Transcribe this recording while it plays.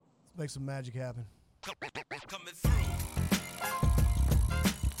make some magic happen. Coming through.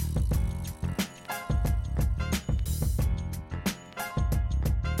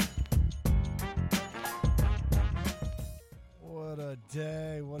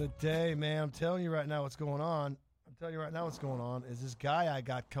 What a day, man. I'm telling you right now what's going on. Is this guy I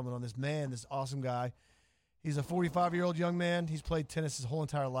got coming on, this awesome guy. He's a 45-year-old young man. He's played tennis his whole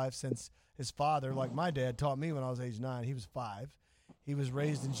entire life since his father, like my dad, taught me when I was age 9. He was 5. He was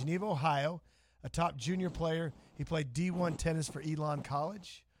raised in Geneva, Ohio, a top junior player. He played D1 tennis for Elon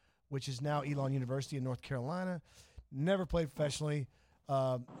College, which is now Elon University in North Carolina. Never played professionally.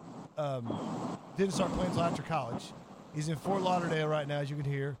 Didn't start playing until after college. He's in Fort Lauderdale right now, as you can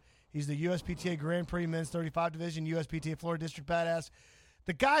hear. He's the USPTA Grand Prix Men's 35 Division, USPTA Florida District Badass.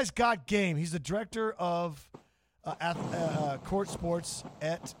 The guy's got game. He's the director of court sports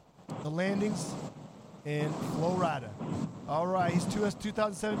at the Landings in Florida. All right, he's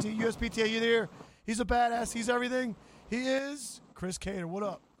 2017 USPTA. You there? He's a badass. He's everything. He is Chris Kader. What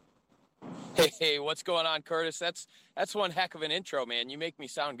up? Hey, what's going on, Curtis? That's one heck of an intro, man. You make me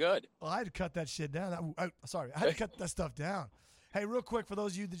sound good. Well, I had to cut that shit down. I had to cut that stuff down. Hey, real quick, for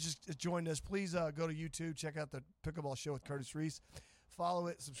those of you that just joined us, please go to YouTube, check out the Pickleball Show with Curtis Reese. Follow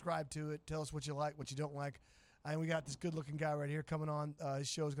it, subscribe to it, tell us what you like, what you don't like. And we got this good-looking guy right here coming on. His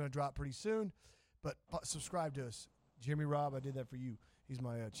show is going to drop pretty soon, but subscribe to us. Jeremy Robb, I did that for you. He's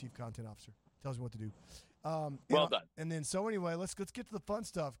my chief content officer. Tells me what to do. Well done. And then, so anyway, let's get to the fun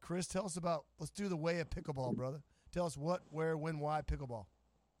stuff. Chris, tell us let's do the way of pickleball, brother. Tell us what, where, when, why pickleball.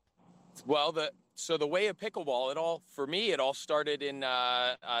 Well, the way of pickleball, it all started in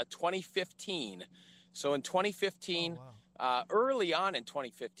 2015. So in 2015, early on in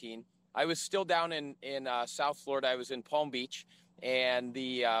 2015, I was still down in South Florida. I was in Palm Beach, and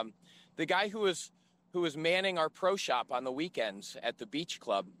the guy who was manning our pro shop on the weekends at the beach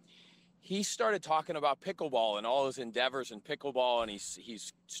club, he started talking about pickleball and all his endeavors in pickleball, and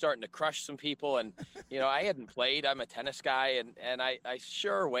he's starting to crush some people. And, I hadn't played. I'm a tennis guy, and I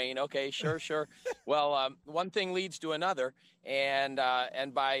sure, Wayne, okay, sure. Well, one thing leads to another, and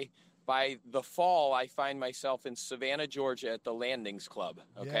by the fall, I find myself in Savannah, Georgia at the Landings Club,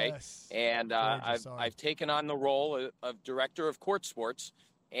 okay? Yes. And I've taken on the role of director of court sports,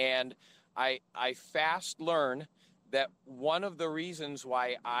 and I fast learn that one of the reasons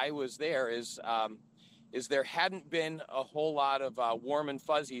why I was there is there hadn't been a whole lot of warm and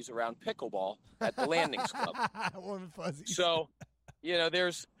fuzzies around pickleball at the Landings Club. Warm and fuzzies. So,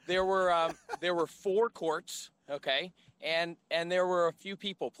 there were 4 courts, okay, and there were a few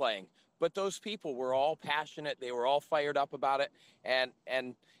people playing, but those people were all passionate. They were all fired up about it, and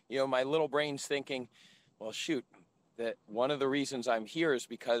my little brain's thinking, well, shoot. That one of the reasons I'm here is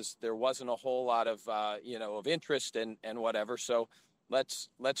because there wasn't a whole lot of of interest and whatever. So let's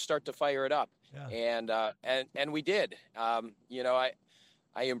start to fire it up. Yeah. And we did. I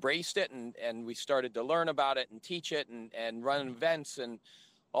embraced it and we started to learn about it and teach it and run events and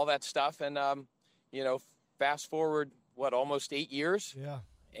all that stuff. And fast forward almost 8 years. Yeah.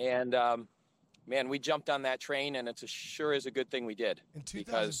 And man, we jumped on that train, and sure is a good thing we did. In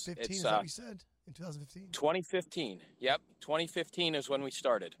 2015, is that what you said? In 2015? 2015. Yep. 2015 is when we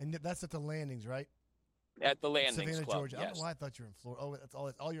started. And that's at the Landings, right? At the Landings Savannah, Club, Georgia. Yes. I don't know why I thought you were in Florida. Oh, that's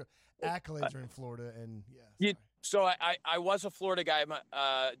all your accolades are in Florida. And yeah. So I was a Florida guy.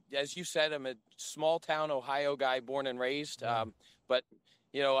 As you said, I'm a small town Ohio guy, born and raised. Yeah. But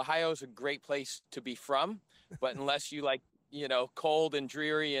Ohio is a great place to be from. But unless you like, cold and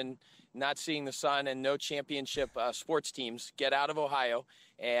dreary and not seeing the sun and no championship sports teams, get out of Ohio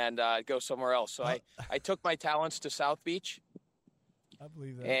and go somewhere else. So I took my talents to South Beach. I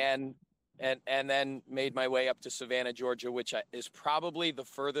believe that. And then made my way up to Savannah, Georgia, which is probably the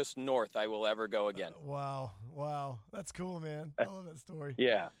furthest north I will ever go again. Wow. That's cool, man. I love that story.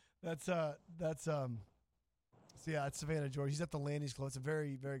 Yeah. That's it's Savannah, Georgia. He's at the Landings Club. It's a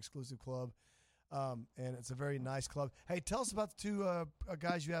very, very exclusive club. And it's a very nice club. Hey, tell us about the 2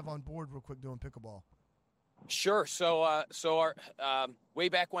 guys you have on board real quick doing pickleball. Sure. So our way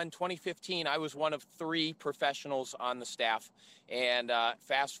back when, 2015, I was one of 3 professionals on the staff. And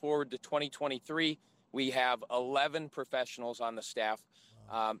fast forward to 2023, we have 11 professionals on the staff,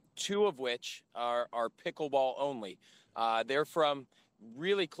 2 of which are pickleball only. They're from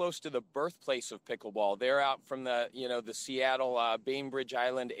really close to the birthplace of pickleball. They're out from the Seattle, Bainbridge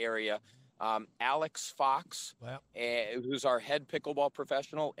Island area. Alex Fox, Wow. who's our head pickleball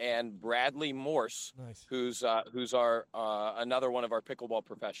professional, and Bradley Morse, Nice. who's our another one of our pickleball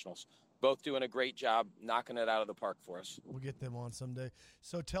professionals. Both doing a great job, knocking it out of the park for us. We'll get them on someday.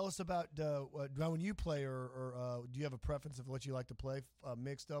 So tell us about when you play, or do you have a preference of what you like to play?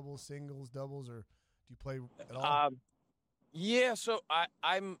 Mixed doubles, singles, doubles, or do you play at all? Yeah, so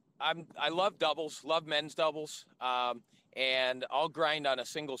I love doubles, love men's doubles, and I'll grind on a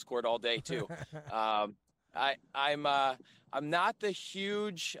singles court all day too. I'm not the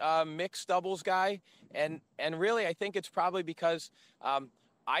huge mixed doubles guy, and really I think it's probably because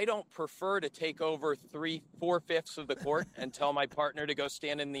I don't prefer to take over 3/4 of the court and tell my partner to go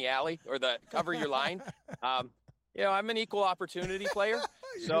stand in the alley or cover your line. I'm an equal opportunity player,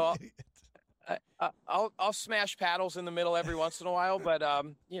 so I'll smash paddles in the middle every once in a while, but I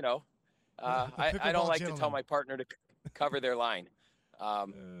don't like to tell my partner to cover their line.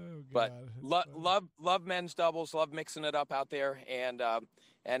 But love men's doubles, love mixing it up out there, and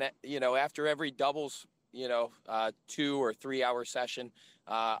after every doubles 2 or 3 hour session,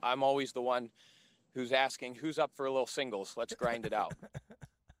 I'm always the one who's asking who's up for a little singles. Let's grind it out.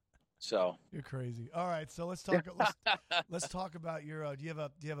 So you're crazy. All right, so let's talk. Let's talk about your. Do you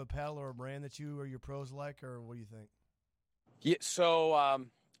have a paddle or a brand that you or your pros like, or what do you think? Yeah. So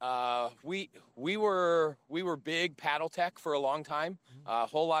we were big paddle tech for a long time. A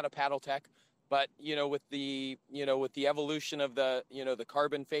whole lot of paddle tech. But with the evolution of the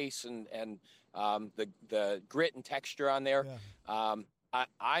carbon face and the grit and texture on there,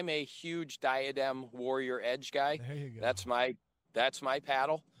 I'm a huge Diadem Warrior Edge guy. There you go. That's my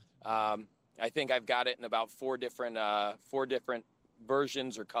paddle. I think I've got it in about four different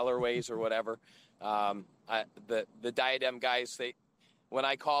versions or colorways or whatever. The Diadem guys, when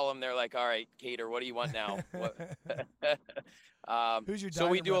I call them, they're like, "All right, Kader, what do you want now?" Who's your Diadem so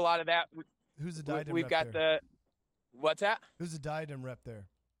we do rep? a lot of that. Who's the Diadem We've rep got there? what's that? Who's the Diadem rep there?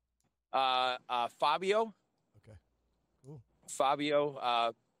 Fabio. Okay, cool.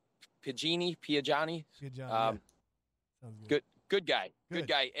 Fabio Piagiani. Good job. Sounds good. Good guy.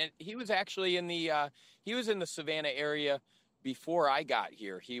 And he was actually in the Savannah area before I got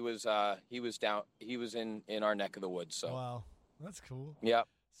here. He was in our neck of the woods. So wow, that's cool. Yeah.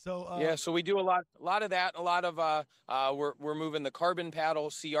 So so we do a lot of that. A lot of we're moving the carbon paddle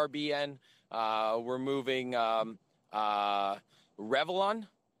CRBN. We're moving Revlon,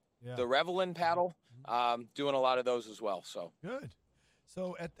 the Revlon paddle. Doing a lot of those as well. So good.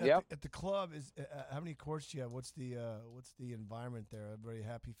 So at the club is how many courts do you have? What's the environment there? Everybody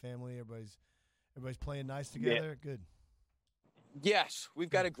happy family? Everybody's playing nice together. Yeah. Good. Yes, we've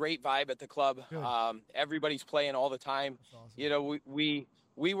got a great vibe at the club. Everybody's playing all the time. That's awesome.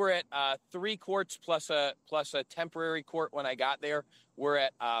 We were at 3 courts plus a temporary court when I got there. We're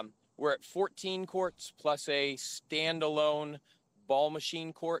at 14 courts plus a standalone ball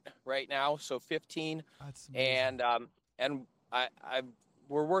machine court right now, so 15. That's amazing. And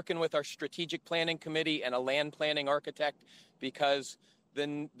we're working with our strategic planning committee and a land planning architect because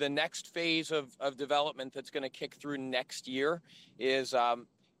the next phase of development that's going to kick through next year is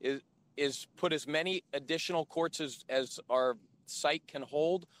put as many additional courts as our site can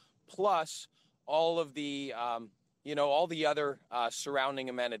hold, plus all of the all the other surrounding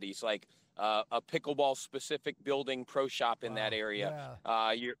amenities like a pickleball specific building pro shop in that area.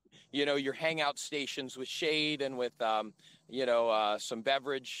 Yeah. Your hangout stations with shade and with some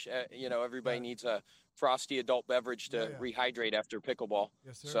beverage. Everybody needs a frosty adult beverage to rehydrate after pickleball.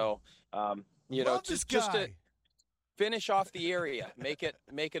 Yes, sir. So just to finish off the area, make it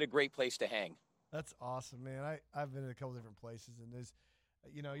a great place to hang. That's awesome, man. I've been in a couple different places, and there's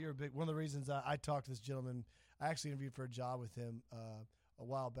you're a big one of the reasons I talked to this gentleman. I actually interviewed for a job with him a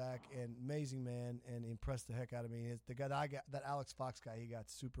while back, and amazing man, and impressed the heck out of me. The guy that I got, that Alex Fox guy, he got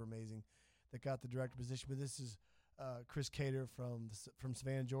super amazing. That got the director position. But this is Chris Kader from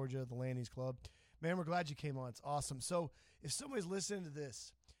Savannah, Georgia, the Landings Club. Man, we're glad you came on. It's awesome. So if somebody's listening to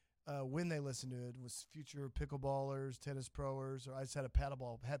this, when they listen to it, was future pickleballers, tennis proers, or I just had a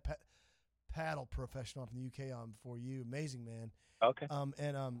paddle professional from the UK on before you. Amazing, man. Okay.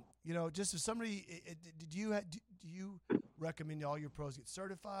 Just if somebody, do you recommend all your pros get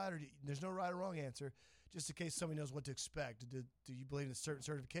certified, or there's no right or wrong answer, just in case somebody knows what to expect? Do you believe in a certain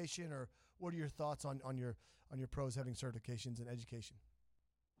certification, or what are your thoughts on your pros having certifications and education?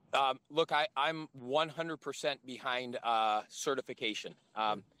 Look, I'm 100% behind certification.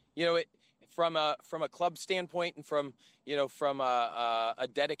 From a club standpoint and from a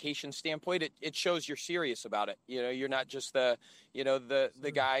dedication standpoint, it shows you're serious about it. You're not just the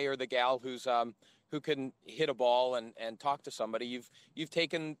guy or the gal who can hit a ball and talk to somebody. You've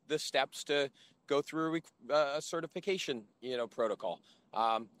taken the steps to go through a certification, protocol.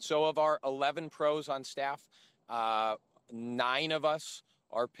 So of our 11 pros on staff, 9 of us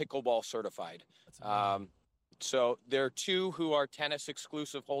are pickleball certified. So there are 2 who are tennis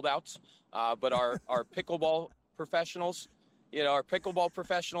exclusive holdouts, but our pickleball professionals, our pickleball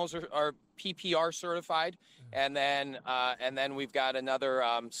professionals are PPR certified, and then we've got another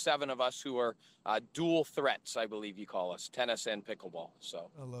 7 of us who are dual threats, I believe you call us, tennis and pickleball. So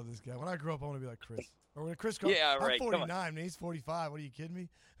I love this guy. When I grow up, I want to be like Chris. Or when Chris goes, yeah, right. I'm 49 and he's 45. What are you kidding me?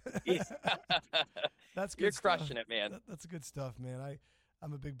 That's good. You're stuff. crushing it, man. That's good stuff, man.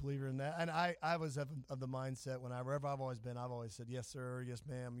 I'm a big believer in that, and I was of the mindset wherever I've always been. I've always said yes, sir, yes,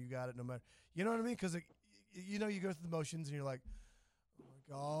 ma'am. You got it, no matter. You know what I mean? Because you go through the motions and you're like, oh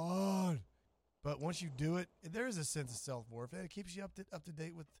my God. But once you do it, there is a sense of self-worth. It keeps you up to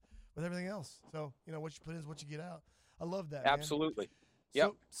date with everything else. So, what you put in is what you get out. I love that, absolutely. Man.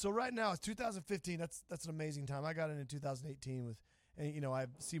 Yep. So right now it's 2015. That's an amazing time. I got in 2018 with, and I have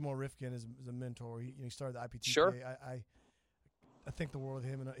Seymour Rifkin as a mentor. He started the IPTPA. Sure. I think the world of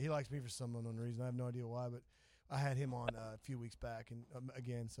him, and he likes me for some unknown reason. I have no idea why, but I had him on a few weeks back, and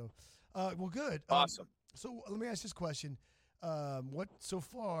again. So, well, good. Awesome. So let me ask this question: what's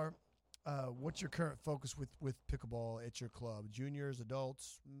your current focus with pickleball at your club? Juniors,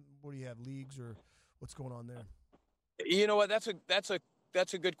 adults? What do you have? Leagues, or what's going on there? You know what? That's a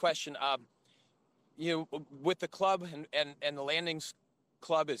good question. With the club and the Landings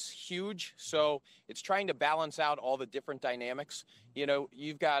Club is huge, so it's trying to balance out all the different dynamics.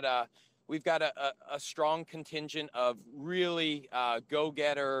 We've got a strong contingent of really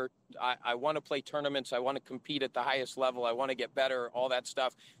go-getter. I want to play tournaments. I want to compete at the highest level. I want to get better. All that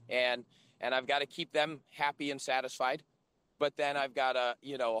stuff, and I've got to keep them happy and satisfied. But then I've got a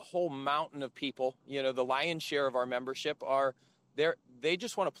whole mountain of people. The lion's share of our membership they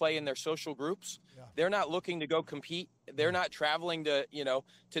just want to play in their social groups. Yeah. They're not looking to go compete. They're not traveling to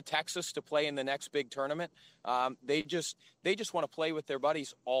Texas to play in the next big tournament. They just want to play with their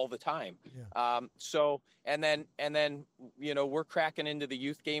buddies all the time. Yeah. And then we're cracking into the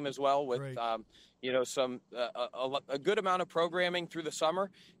youth game as well with some a good amount of programming through the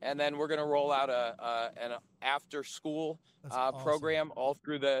summer, and then we're going to roll out an after school program all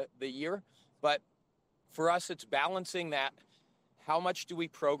through the year. But for us, it's balancing that. How much do we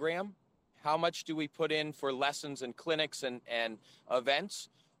program? How much do we put in for lessons and clinics and events,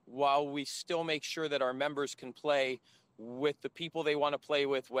 while we still make sure that our members can play with the people they want to play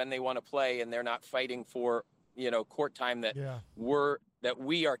with when they want to play, and they're not fighting for court time that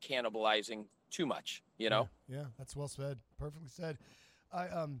we are cannibalizing too much. Yeah, that's well said. Perfectly said.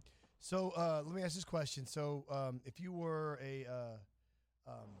 So let me ask this question. So if you were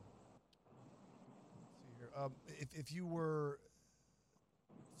if you were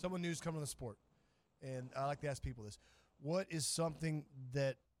someone new's coming to the sport, and I like to ask people this, what's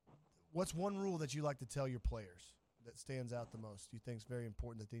one rule that you like to tell your players that stands out the most, you think is very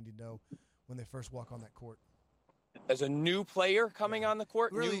important that they need to know when they first walk on that court? As a new player coming on the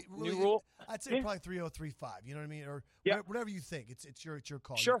court, really, new rule? I'd say probably 3035, you know what I mean? Or whatever you think. It's your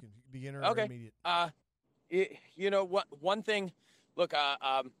call. Sure. You can beginner or intermediate. One thing, look,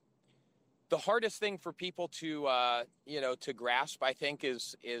 the hardest thing for people to grasp, I think,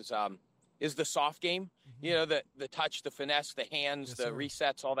 is the soft game. Mm-hmm. The touch, the finesse, the hands, the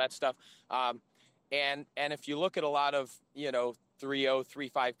resets, all that stuff. And if you look at a lot of 3-0,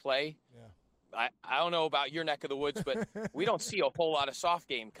 3-5 play, I don't know about your neck of the woods, but we don't see a whole lot of soft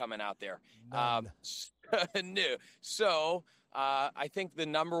game coming out there. No. So I think the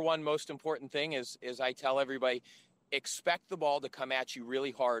number one most important thing is I tell everybody, expect the ball to come at you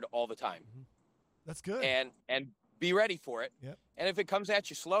really hard all the time. Mm-hmm. That's good. And be ready for it. Yep. And if it comes at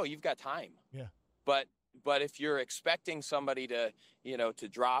you slow, you've got time. Yeah. But if you're expecting somebody to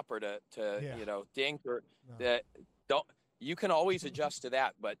drop or to dink or don't, you can always adjust to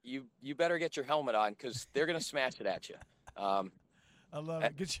that, but you better get your helmet on, because they're going to smash it at you. I love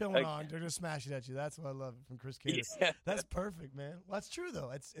it. Get your helmet on. They're going to smash it at you. That's what I love from Chris Kader. Yeah. That's perfect, man. Well, that's true,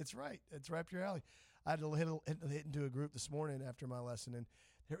 though. It's right. It's right up your alley. I had to hit into a group this morning after my lesson, and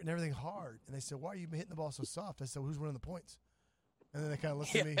everything hard. And they said, "Why are you hitting the ball so soft?" I said, "Who's winning the points?" And then they kind of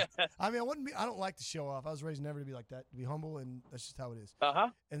looked at me. I mean, I don't like to show off. I was raised never to be like that, to be humble, and that's just how it is.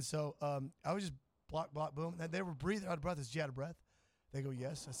 And so I was just block, boom. And they were breathing out of breath. Is you out of breath? They go,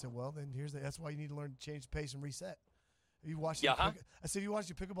 yes. I said, well, then that's why you need to learn to change the pace and reset. Have you watched I said, you watched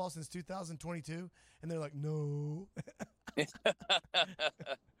your pickleball since 2022? And they're like, no.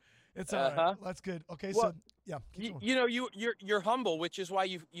 It's all right. That's good. Okay, well, so yeah. You're humble, which is why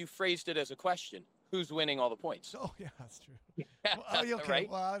you phrased it as a question. who's winning all the points. Oh yeah, that's true. Well, okay. Right?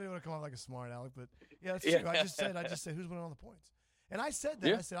 Well, I didn't want to come off like a smart aleck, but yeah, that's true. I just said who's winning all the points, and I said that.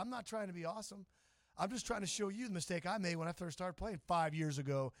 Yeah. I said I'm not trying to be awesome. I'm just trying to show you the mistake I made when I first started playing 5 years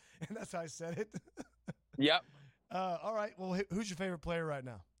ago, and that's how I said it. Yep. All right. Well, who's your favorite player right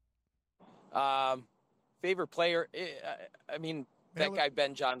now? Favorite player? I mean, that guy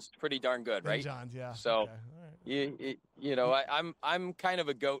Ben John's pretty darn good, right? Ben Johns, yeah. So, okay. you know, I'm kind of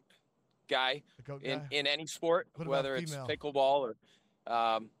a goat guy in any sport, whether it's pickleball or,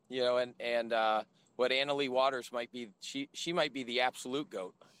 you know, and what Anna Lee Waters might be, she might be the absolute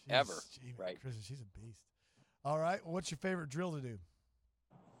goat ever, right? Chris, she's a beast. All right. Well, what's your favorite drill to do?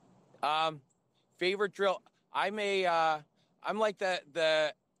 Favorite drill? I'm like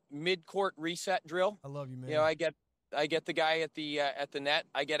the mid-court reset drill. I love you, man. You know, I get the guy at the net.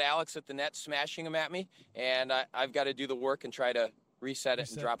 I get Alex at the net smashing him at me, and I've got to do the work and try to reset it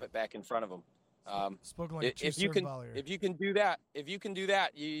and drop it back in front of him. Spoken like a true serve volleyer. If you can do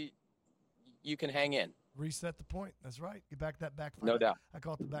that, you can hang in. Reset the point. That's right. Get back that back five. No doubt. I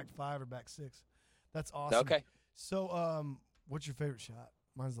call it the back 5 or back 6. That's awesome. Okay. So, what's your favorite shot?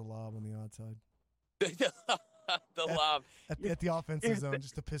 Mine's the lob on the odd side. The lob at the offensive zone,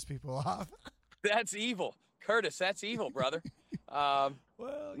 just to piss people off. That's evil, Curtis. That's evil, brother. Well,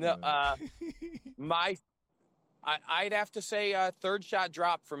 no, I'd have to say third shot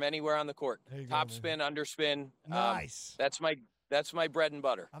drop from anywhere on the court. Top spin, underspin. Nice. That's my bread and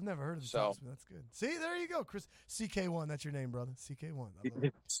butter. I've never heard of the top spin. That's good. See, there you go, Chris. CK1. That's your name, brother.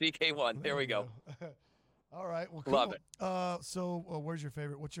 CK1. CK1. There we go. All right. Well, cool. Love it. So, what's your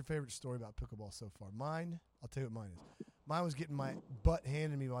favorite story about pickleball so far? Mine, I'll tell you what mine is. Mine was getting my butt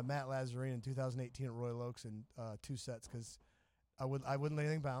handed to me by Matt Lazarine in 2018 at Royal Oaks in 2 sets because I wouldn't let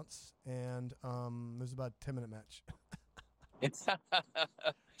anything bounce, and it was about a 10-minute match.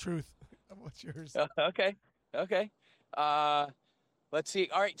 Truth. What's yours? Okay. Let's see.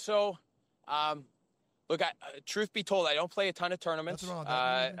 All right. So, look, truth be told, I don't play a ton of tournaments. Nothing wrong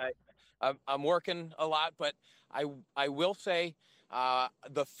with that. I'm working a lot, but I will say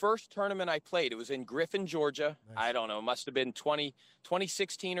the first tournament I played, it was in Griffin, Georgia. Nice. I don't know, it must have been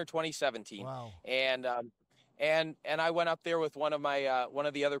 2016 or 2017. Wow. And I went up there with one of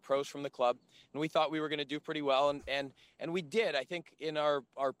the other pros from the club, and we thought we were going to do pretty well, and we did. I think in our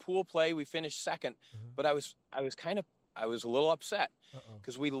pool play we finished second, but I was a little upset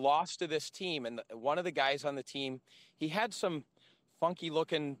because we lost to this team, and one of the guys on the team, he had some funky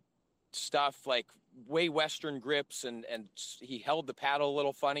looking stuff like way Western grips, and he held the paddle a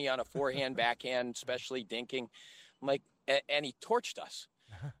little funny on a forehand backhand, especially dinking. I'm like, and he torched us.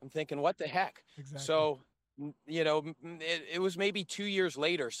 I'm thinking, what the heck? Exactly. So, you know, it was maybe 2 years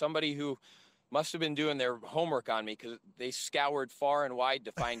later, somebody who must have been doing their homework on me because they scoured far and wide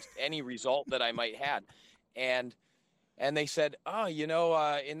to find any result that I might have. And they said, oh, you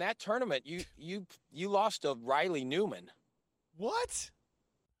know, in that tournament, you lost to Riley Newman. What?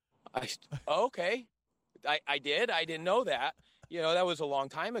 Okay. I did. I didn't know that. You know, that was a long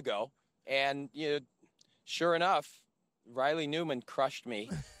time ago. And, you know, sure enough, Riley Newman crushed me,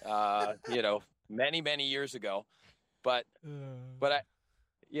 you know, many, many years ago. But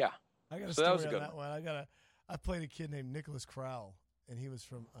yeah. I got a story on that one. I played a kid named Nicholas Crowell, and he was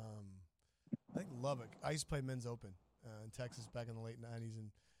from, I think, Lubbock. I used to play men's open in Texas back in the late 90s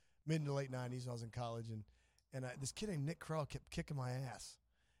and mid to late 90s when I was in college. And this kid named Nick Crowell kept kicking my ass.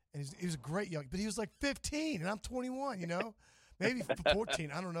 And he was a great young, but he was like 15, and I'm 21, you know, maybe 14.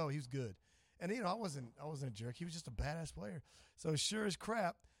 I don't know. He was good. And, you know, I wasn't a jerk. He was just a badass player. So sure as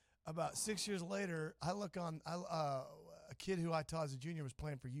crap, about 6 years later, I look on a kid who I taught as a junior was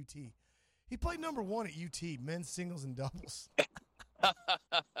playing for UT. He played number 1 at UT, men's singles and doubles.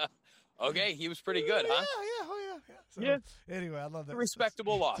 Okay, he was pretty good, huh? Yeah. So, anyway, I love that. A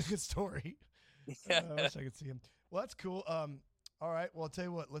respectable loss. It's a good story. I wish I could see him. Well, that's cool. All right. Well, I'll tell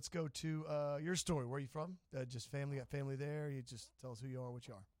you what. Let's go to your story. Where are you from? Just family? Got family there? You just tell us who you are, what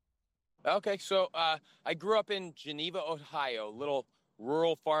you are. Okay. So I grew up in Geneva, Ohio, little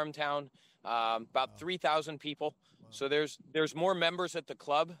rural farm town, about 3,000 people. Wow. So there's more members at the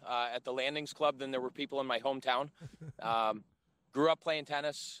club, at the Landings Club, than there were people in my hometown. Grew up playing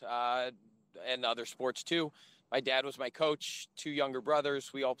tennis and other sports too. My dad was my coach. 2 younger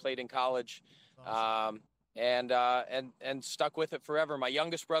brothers. We all played in college. Awesome. And stuck with it forever. My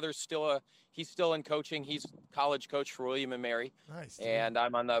youngest brother's he's still in coaching. He's college coach for William and Mary. Nice. And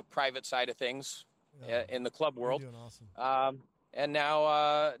I'm on the private side of things in the club world. You're doing awesome. And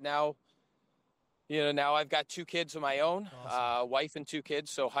now, you know, now I've got 2 kids of my own, awesome. Wife and 2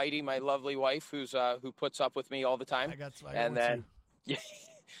 kids. So Heidi, my lovely wife, who puts up with me all the time. I got then,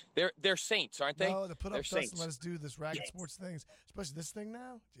 They're saints, aren't they? No, to put up They're with us and saints. let us do this racket sports things, especially this thing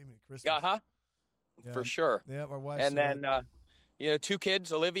now. Jiminy Christmas. Uh-huh. Yeah. For sure. Yeah, our wife. And then, two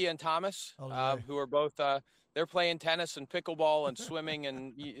kids, Olivia and Thomas, Oh, right. who are both, they're playing tennis and pickleball and swimming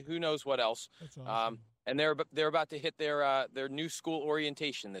and who knows what else. That's awesome. And they're about to hit their new school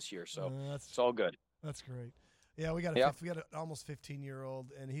orientation this year, so it's all good. That's great. Yeah, we got an almost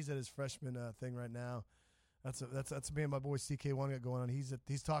 15-year-old, and he's at his freshman thing right now. That's me and my boy CK1 got going on.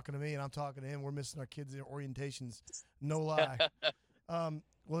 He's talking to me, and I'm talking to him. We're missing our kids' orientations. No lie.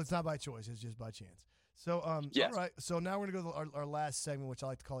 Well, it's not by choice; it's just by chance. So, yes. All right. So now we're gonna go to our last segment, which I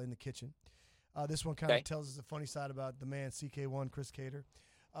like to call "In the Kitchen." This one kind of tells us a funny side about the man CK1, Chris Kader.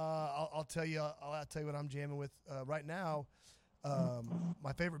 I'll tell you what I'm jamming with right now.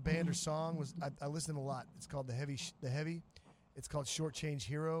 My favorite band or song was I listen to them a lot. It's called The Heavy. It's called Short Change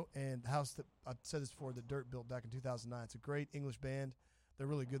Hero, and the house that I've said this before, the Dirt built back in 2009. It's a great English band. They're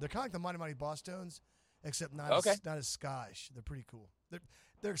really good. They're kind of like the Mighty Mighty Boss Tones, except not as ska-ish. They're pretty cool.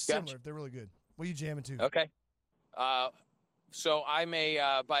 They're similar. Gotcha. They're really good. What are you jamming to? Okay. So I'm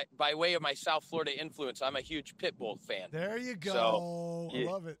by way of my South Florida influence, I'm a huge Pitbull fan. There you go. So I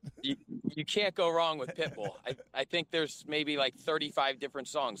love it. You can't go wrong with Pitbull. I think there's maybe like 35 different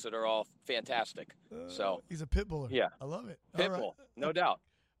songs that are all fantastic. So he's a Pitbuller. Yeah, I love it. Pitbull, no doubt.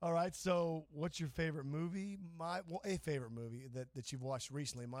 All right. So what's your favorite movie? A favorite movie that you've watched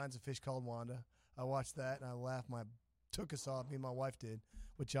recently. Mine's A Fish Called Wanda. I watched that and I laughed. Took us off. Me and my wife did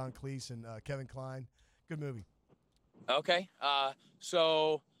with John Cleese and Kevin Kline. Good movie. Okay.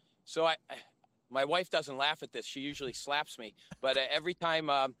 So my wife doesn't laugh at this. She usually slaps me. But every time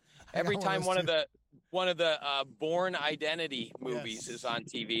one of the Born Identity movies is on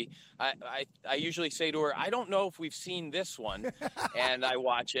TV, I usually say to her, I don't know if we've seen this one, and I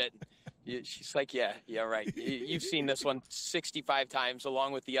watch it. She's like, yeah, right. You've seen this one 65 times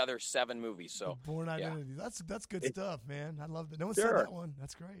along with the other 7 movies. So Born Identity. That's good stuff, man. I love that. No one Sure. said that one.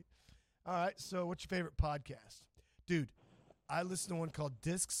 That's great. All right. So what's your favorite podcast? Dude, I listen to one called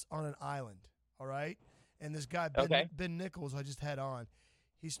Discs on an Island, all right? And this guy, Ben Nichols, I just had on,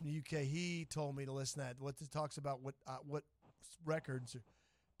 he's from the UK. He told me to listen to that. What it talks about what records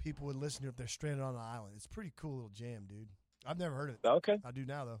people would listen to if they're stranded on an island. It's a pretty cool little jam, dude. I've never heard of it. Okay. I do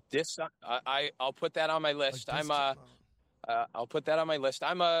now, though. I'll put that on my list. I'll put that on my list.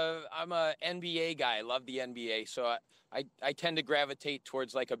 I'm a NBA guy. I love the NBA, so I tend to gravitate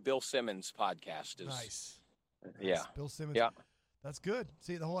towards like a Bill Simmons podcast. Nice. Yeah. Bill Simmons. Yeah. That's good.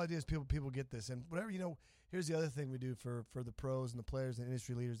 See, the whole idea is people get this. And whatever, here's the other thing we do for the pros and the players and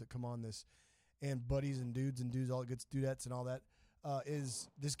industry leaders that come on this, and buddies and dudes, all good dudettes and all that, is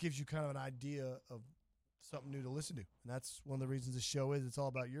this gives you kind of an idea of something new to listen to. And that's one of the reasons the show is. It's all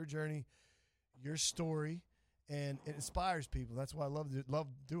about your journey, your story, and it inspires people. That's why I love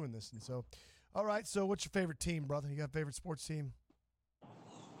doing this. And so, all right, so what's your favorite team, brother? You got a favorite sports team?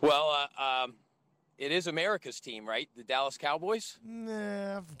 Well, it is America's team, right? The Dallas Cowboys?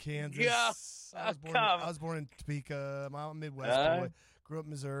 Nah, I'm from Kansas. Yeah. I was born in Topeka. I'm out in Midwest boy. Grew up in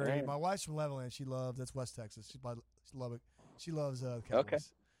Missouri. Right. My wife's from Levelland. That's West Texas. She loves it. She loves the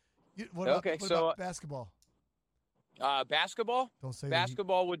Cowboys. Okay. What about basketball? Basketball? Don't say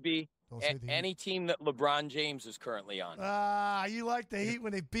basketball would be the any team that LeBron James is currently on. You like the Heat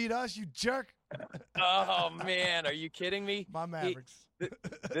when they beat us, you jerk. Oh man, are you kidding me? My Mavericks.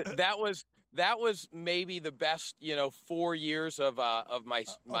 That was maybe the best, 4 years of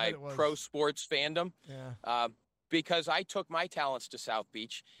my pro sports fandom. Yeah. Because I took my talents to South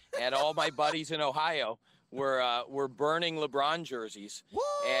Beach, and all my buddies in Ohio were burning LeBron jerseys.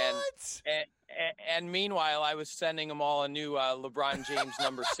 What? And meanwhile, I was sending them all a new LeBron James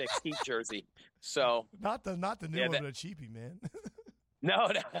number 6 Heat jersey. So not the new one, but a cheapie, man. No.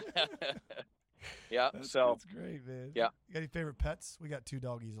 Yeah, that's great, man. Yeah. You got any favorite pets? We got 2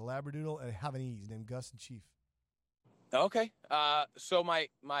 doggies, a Labradoodle and a Havanese named Gus and Chief. Okay. So my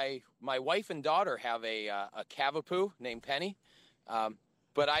wife and daughter have a Cavapoo named Penny,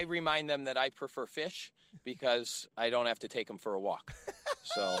 but I remind them that I prefer fish because I don't have to take them for a walk.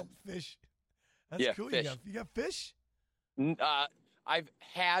 So fish. That's cool. Fish. You got fish? I've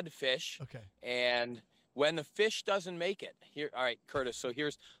had fish. Okay. And when the fish doesn't make it, all right, Curtis. So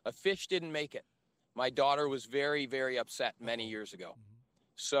a fish didn't make it. My daughter was very, very upset many years ago. Mm-hmm.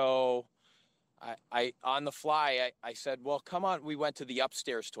 So I on the fly, I said, well, come on. We went to the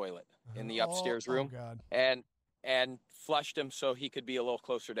upstairs toilet in the upstairs room and flushed him so he could be a little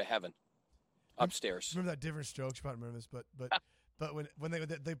closer to heaven upstairs. Remember that Different Strokes? You probably remember this, but when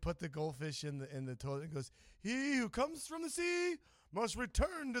they put the goldfish in the toilet, it goes, "He who comes from the sea must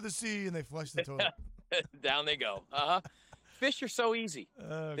return to the sea," and they flush the toilet. Down they go. Uh-huh. Fish are so easy.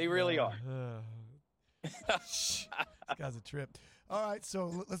 Oh, They really are. This guy's a trip. All right,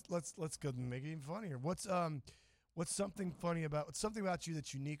 so let's go and make it even funnier. What's something about you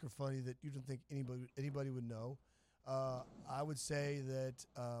that's unique or funny that you don't think anybody would know? I would say that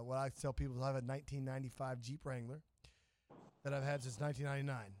what I tell people is I have a 1995 Jeep Wrangler that I've had since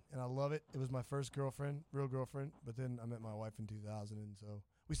 1999, and I love it. It was my first real girlfriend, but then I met my wife in 2000, and so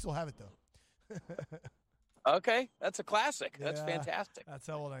we still have it though. Okay, that's a classic. Yeah, that's fantastic. That's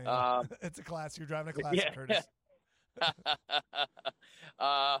how old I am. It's a classic. You're driving a classic, Curtis.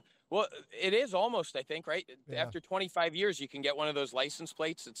 Well, it is almost, I think, right? Yeah. After 25 years, you can get one of those license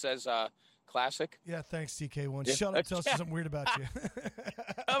plates that says classic. Yeah, thanks, TK1. Yeah. Shut up. Tell us something weird about you.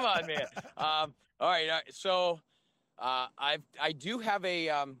 Come on, man. All right. So I do have a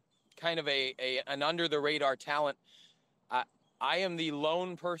kind of an under the radar talent. I am the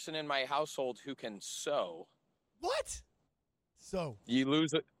lone person in my household who can sew. What? So you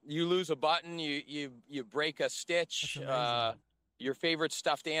lose a button, you break a stitch. Your favorite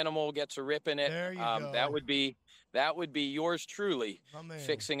stuffed animal gets a rip in it. There you go. That would be yours truly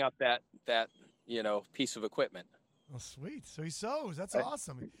fixing up that piece of equipment. Oh, sweet. So he sews. That's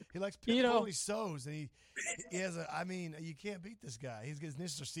awesome. He likes Pickleball. He sews, and he has you can't beat this guy. His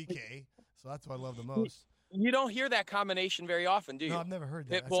initials are CK, so that's what I love the most. You don't hear that combination very often, do you? No, I've never heard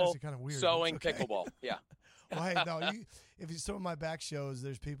that. Pitbull, that's actually kind of weird. Sewing, pickleball. Yeah. Well, hey, no, if you some of my back shows,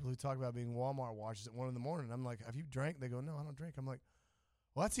 there's people who talk about being Walmart watchers at 1 a.m. I'm like, have you drank? They go, no, I don't drink. I'm like,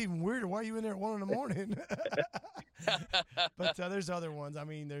 well, that's even weirder. Why are you in there at 1 a.m? But there's other ones. I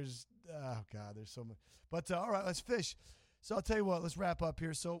mean, there's so much. But all right, let's fish. So I'll tell you what, let's wrap up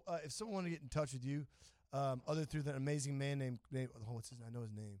here. So if someone wanted to get in touch with you, other through that amazing man named what's his name? I know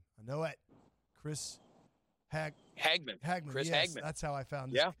his name. I know it. Chris Hagman. Chris yes, Hagman. That's how I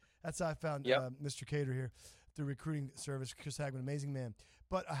found. Yeah. That's how I found Mr. Kader here through recruiting service. Chris Hagman, amazing man.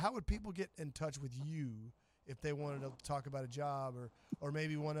 But how would people get in touch with you if they wanted to talk about a job or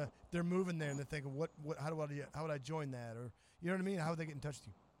maybe they're moving there and they're thinking how would I join that, or you know what I mean? How would they get in touch with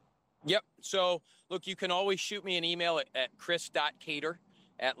you? Yep. So look, you can always shoot me an email at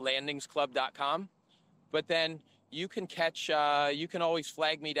chris.kader@landingsclub.com. But then you can always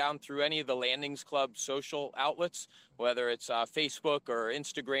flag me down through any of the Landings Club social outlets, whether it's Facebook or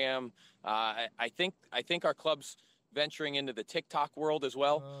Instagram. I think our club's venturing into the TikTok world as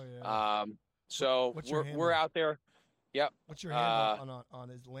well. Oh, yeah. So we're out there. Yep. What's your handle on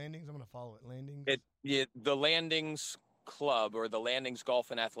his Landings? I'm going to follow it. Landings. The Landings Club, or the Landings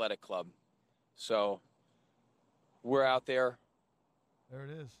Golf and Athletic Club. So we're out there. There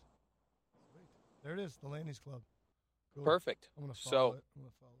it is. Sweet. There it is. The Landings Club. Cool. Perfect. I'm going to follow it.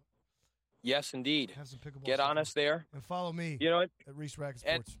 Yes, indeed. Have some pickleball. Get on us there. And follow me. You know what? At Reese Racket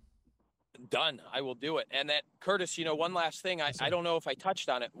Sports. Done. I will do it. And that, Curtis, one last thing. I don't know if I touched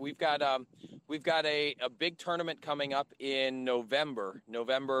on it. We've got a big tournament coming up in November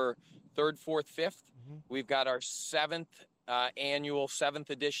 3rd, 4th, 5th. Mm-hmm. We've got our 7th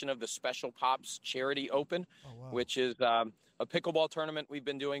edition of the Special Pops Charity Open, which is a pickleball tournament we've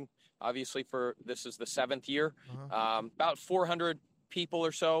been doing, obviously, this is the 7th year. Uh-huh. About 400 people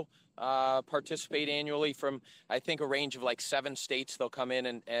or so participate annually from, I think, a range of like 7 states. They'll come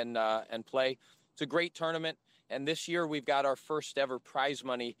in and play. It's a great tournament. And this year we've got our first ever prize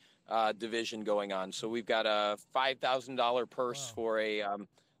money division going on. So we've got a $5,000 purse for a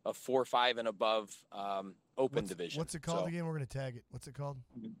 4-5 and above open division. What's it called again? We're going to tag it. What's it called?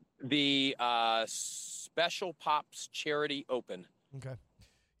 The Special Pops Charity Open. Okay.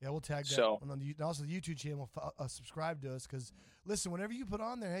 Yeah, we'll tag that. And also the YouTube channel, subscribe to us, because, listen, whenever you put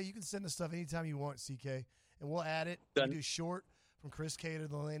on there, hey, you can send us stuff anytime you want, CK, and we'll add it. Done. We do short from Chris Kader,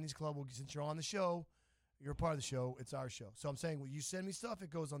 the Landings Club. Since you're on the show, you're a part of the show, it's our show. So I'm saying, when you send me stuff,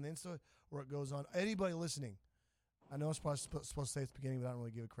 it goes on the Insta, or it goes on anybody listening. I know I'm supposed to say it's the beginning, but I don't really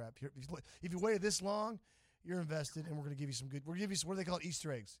give a crap. If you waited this long, you're invested, and we're going to give you some good. We're going to give you some, what do they call it?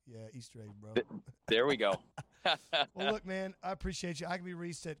 Easter eggs. Yeah, Easter egg, bro. There we go. Well, look, man, I appreciate you. I can be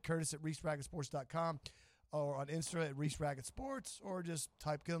reached at Curtis@ReeseRacketSports.com, or on Insta at Reese Racket Sports, or just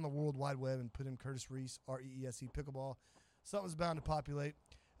get on the World Wide Web and put in Curtis Reese, REESE Pickleball. Something's bound to populate.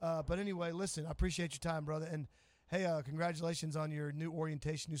 But anyway, listen, I appreciate your time, brother. And, hey, congratulations on your new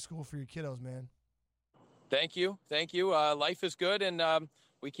orientation, new school for your kiddos, man. Thank you. Life is good, and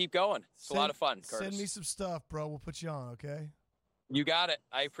we keep going. It's a lot of fun, Curtis. Send me some stuff, bro. We'll put you on, okay? You got it.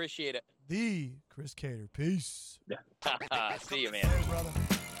 I appreciate it. The Chris Kader. Peace. See you, man. Hey, brother.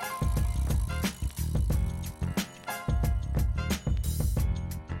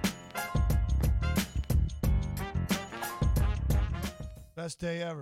 Best day ever.